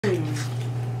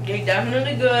They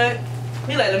definitely good.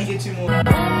 He like, let me get 2 more.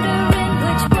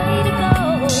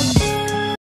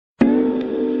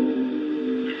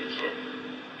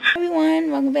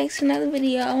 Everyone, welcome back to another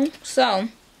video. So,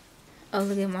 oh,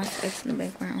 look at my ex in the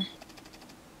background.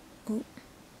 Ooh.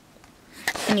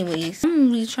 Anyways, I'm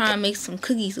gonna be trying to make some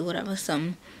cookies or whatever,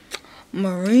 some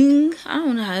meringue. I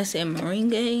don't know how to say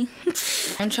meringue.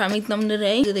 I'm trying to make them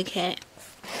today. To the cat.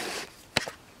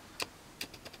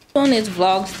 On this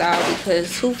vlog style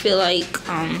because who feel like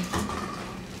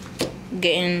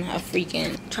getting a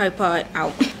freaking tripod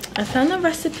out. I found a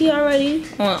recipe already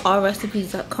on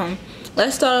allrecipes.com.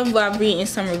 Let's start off by reading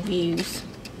some reviews.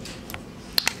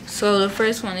 So the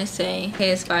first one is saying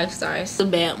here's 5 stars. The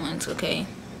bad ones, okay?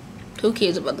 Who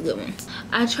cares about the good ones?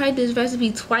 I tried this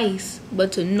recipe twice,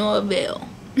 but to no avail.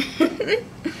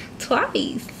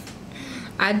 Twice.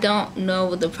 I don't know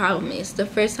what the problem is. The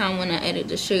first time when I added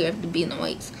the sugar after beating the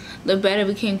whites, the batter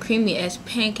became creamy as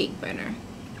pancake batter.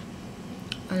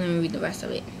 Let me read the rest of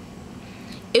it.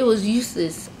 It was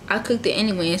useless. I cooked it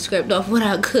anyway and scraped off what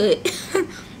I could.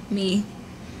 Me.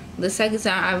 The second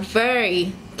time I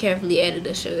very carefully added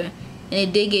the sugar, and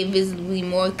it did get visibly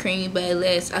more creamy, but at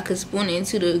last I could spoon it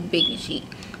into the baking sheet.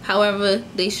 However,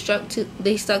 they stuck to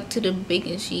the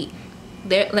baking sheet.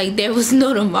 There was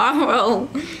no tomorrow.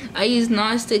 I used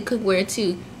non-stick cookware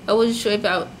too. I wasn't sure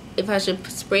if I should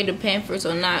spray the pan first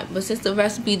or not, but since the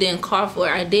recipe didn't call for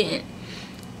it, I didn't.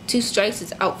 2 strikes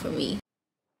is out for me.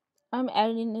 I'm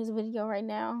editing this video right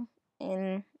now,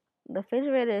 and the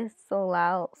refrigerator is so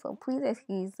loud, so please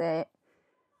excuse that.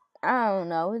 I don't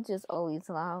know, it's just always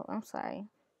loud. I'm sorry.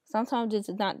 Sometimes it's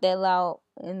not that loud,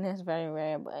 and that's very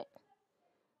rare, but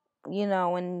you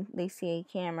know, when they see a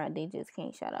camera, they just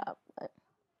can't shut up. But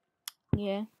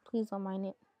yeah, please don't mind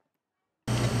it.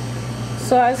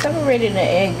 So I separated the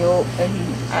egg yolk,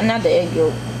 not the egg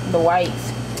yolk, the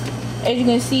whites. As you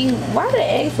can see, why the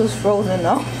eggs was frozen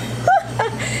though?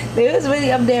 They was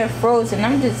really up there frozen.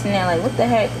 I'm just sitting there like, what the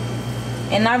heck?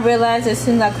 And I realized as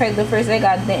soon as I cracked the first egg,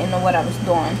 I didn't know what I was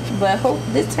doing. But I hope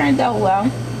this turned out well.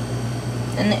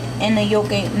 And the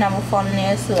yolk ain't never falling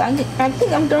there. So I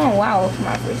think I'm doing well for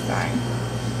my first time.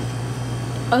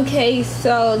 Okay,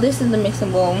 so this is the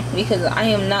mixing bowl because I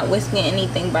am not whisking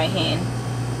anything by hand.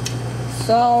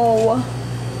 So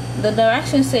the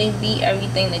directions say beat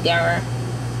everything together.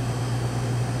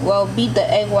 Well, beat the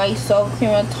egg white, salt,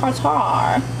 cream of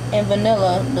tartar, and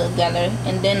vanilla together,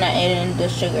 and then I add in the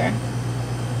sugar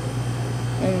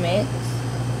and mix.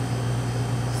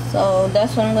 So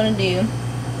that's what I'm gonna do.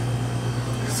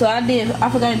 So I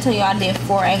forgot to tell you I did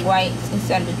 4 egg whites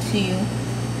instead of 2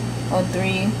 or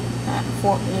 3.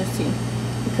 4, it was 2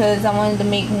 because I wanted to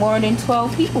make more than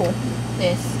 12 people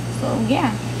this. So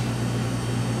yeah,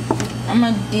 I'm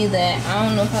gonna do that. I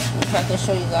don't know if I can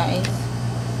show you guys.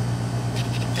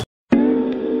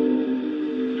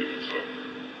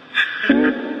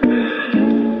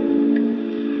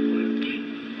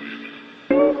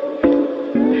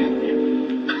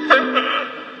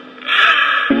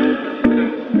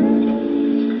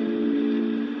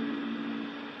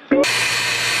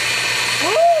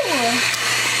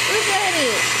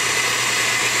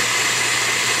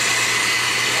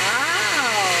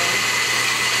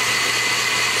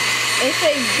 It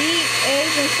says beat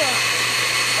eggs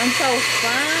until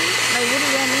firm. Like, what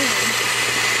does that mean?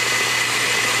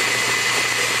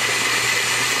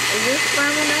 Is this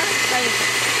firm enough? Like,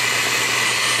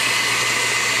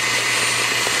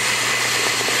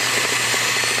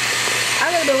 I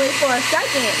gotta wait for a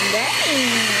second. Dang.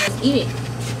 Let's eat it.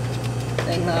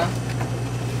 Like, no.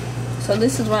 So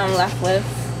this is what I'm left with.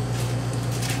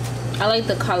 I like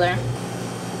the color.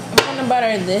 I'm gonna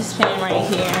butter this pan right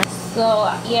here. So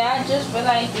yeah, I just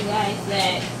realized, you guys,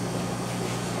 that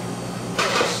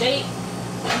the shape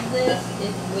of this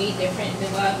is way different than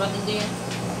what I was about to do.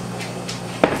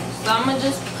 So I'm gonna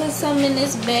just put some in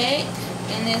this bag,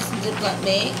 in this Ziploc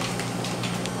bag.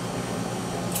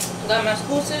 Got my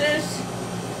school scissors,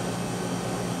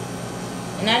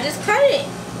 and I just cut it.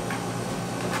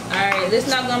 Alright, this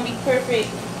is not gonna be perfect,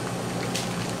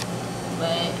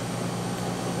 but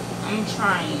I'm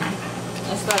trying.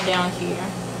 Let's start down here.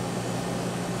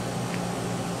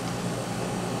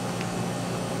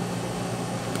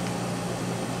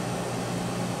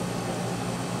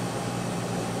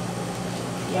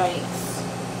 Yikes.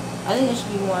 I think it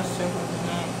should be more circle than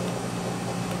that.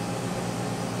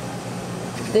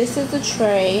 This is the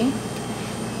tray.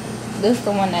 This is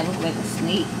the one that looks like a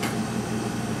snake.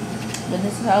 But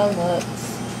this is how it looks.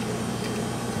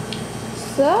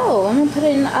 So, I'm gonna put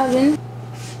it in the oven.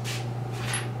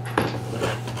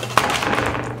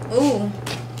 Ooh.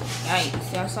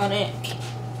 Yikes. Y'all saw that?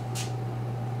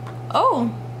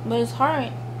 Oh, but it's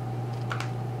hard.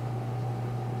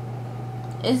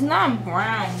 It's not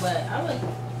brown, but I would.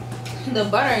 The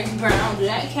butter is brown. Do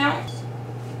that count?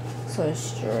 So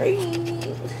straight.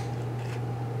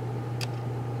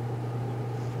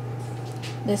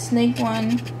 The snake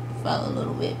one fell a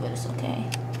little bit, but it's okay.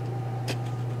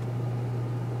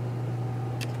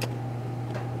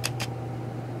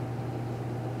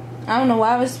 I don't know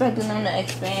why I was expecting them to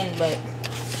expand, but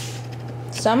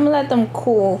so I'm gonna let them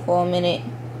cool for a minute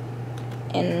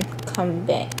and come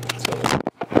back to it.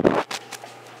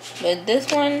 But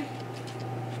this one,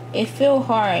 it feels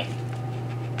hard.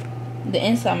 The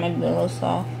inside might be a little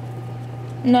soft.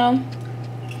 No.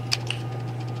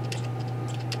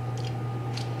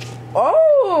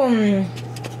 Oh,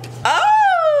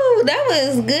 that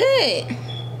was good.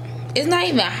 It's not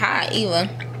even hot either.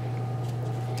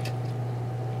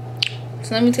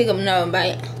 So let me take another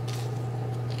bite.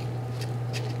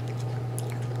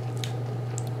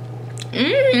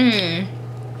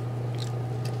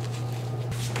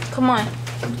 Come on.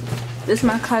 This is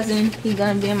my cousin. He's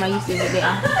gonna be in my YouTube video.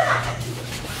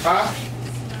 Huh?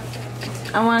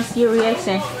 I want to see your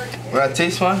reaction. When I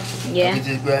taste one? Yeah. You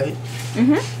just grab it?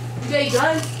 They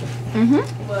done?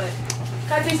 But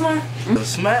can I taste one? The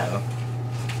smell.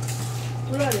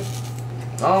 What are they?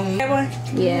 That one?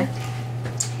 Yeah.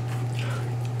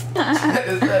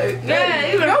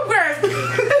 Yeah, you go grab.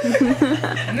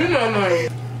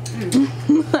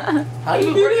 How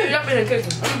you Bring it up in the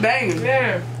kitchen. I'm banging.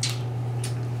 Yeah.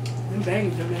 I'm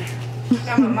banging, man.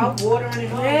 Got my mouth watering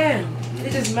and all. Yeah.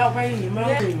 It just melt right in your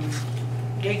mouth. Yeah.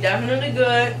 They definitely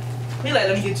good. He like,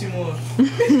 let me get 2 more.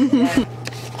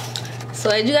 So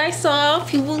as you guys saw,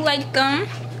 people like them.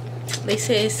 They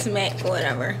say smack or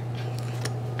whatever.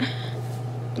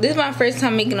 This is my first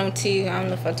time making them too. I don't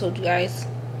know if I told you guys.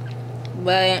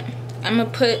 But I'm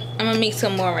gonna make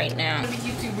some more right now. Let me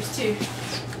YouTubers too.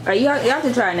 Alright, y'all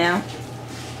can try now.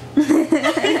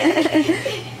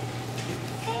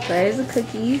 So here's the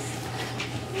cookies.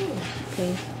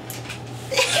 Okay.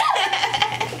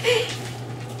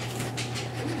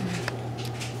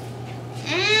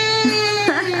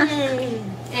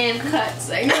 And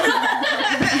cuts. I know.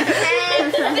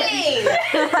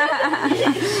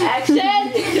 Action.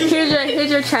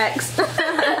 Here's your checks.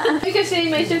 You can say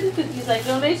make sure the cookies like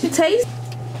donation. Taste.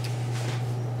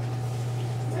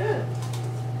 Yeah.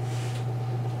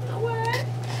 What?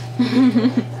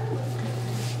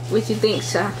 What you think,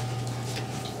 Sha?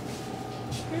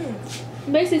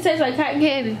 Basically tastes like cotton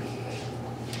candy.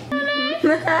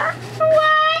 What?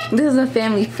 This is a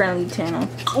family-friendly channel.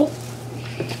 Oh.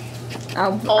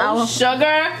 I'll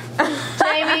Sugar,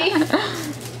 Jamie.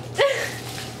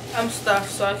 I'm stuffed,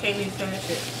 so I can't even finish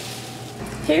it.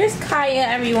 Here's Kaya,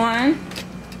 everyone.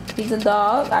 He's a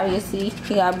dog, obviously.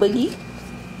 He got Boogie.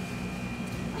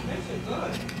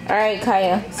 Alright,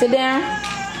 Kaya, sit down.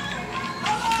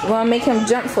 We're gonna make him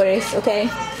jump for this, okay?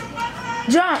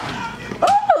 Jump!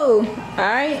 Oh!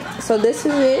 Alright, so this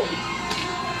is it.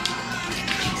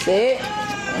 Sit.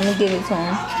 Let me give it to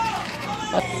him.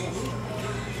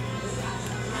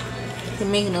 You're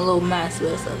making a little mess, but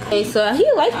it's okay. So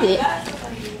he liked it.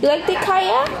 You liked it,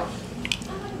 Kaya?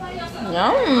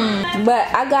 Yum. But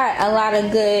I got a lot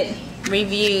of good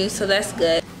reviews, so that's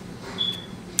good.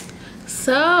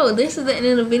 So this is the end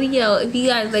of the video. If you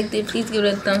guys liked it, please give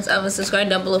it a thumbs up and subscribe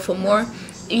down below for more.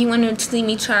 If you want to see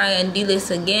me try and do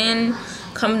this again,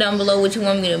 comment down below what you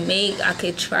want me to make. I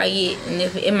could try it, and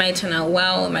if it might turn out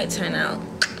well, it might turn out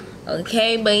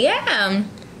okay. But yeah,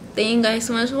 thank you guys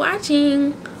so much for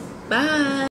watching. Bye.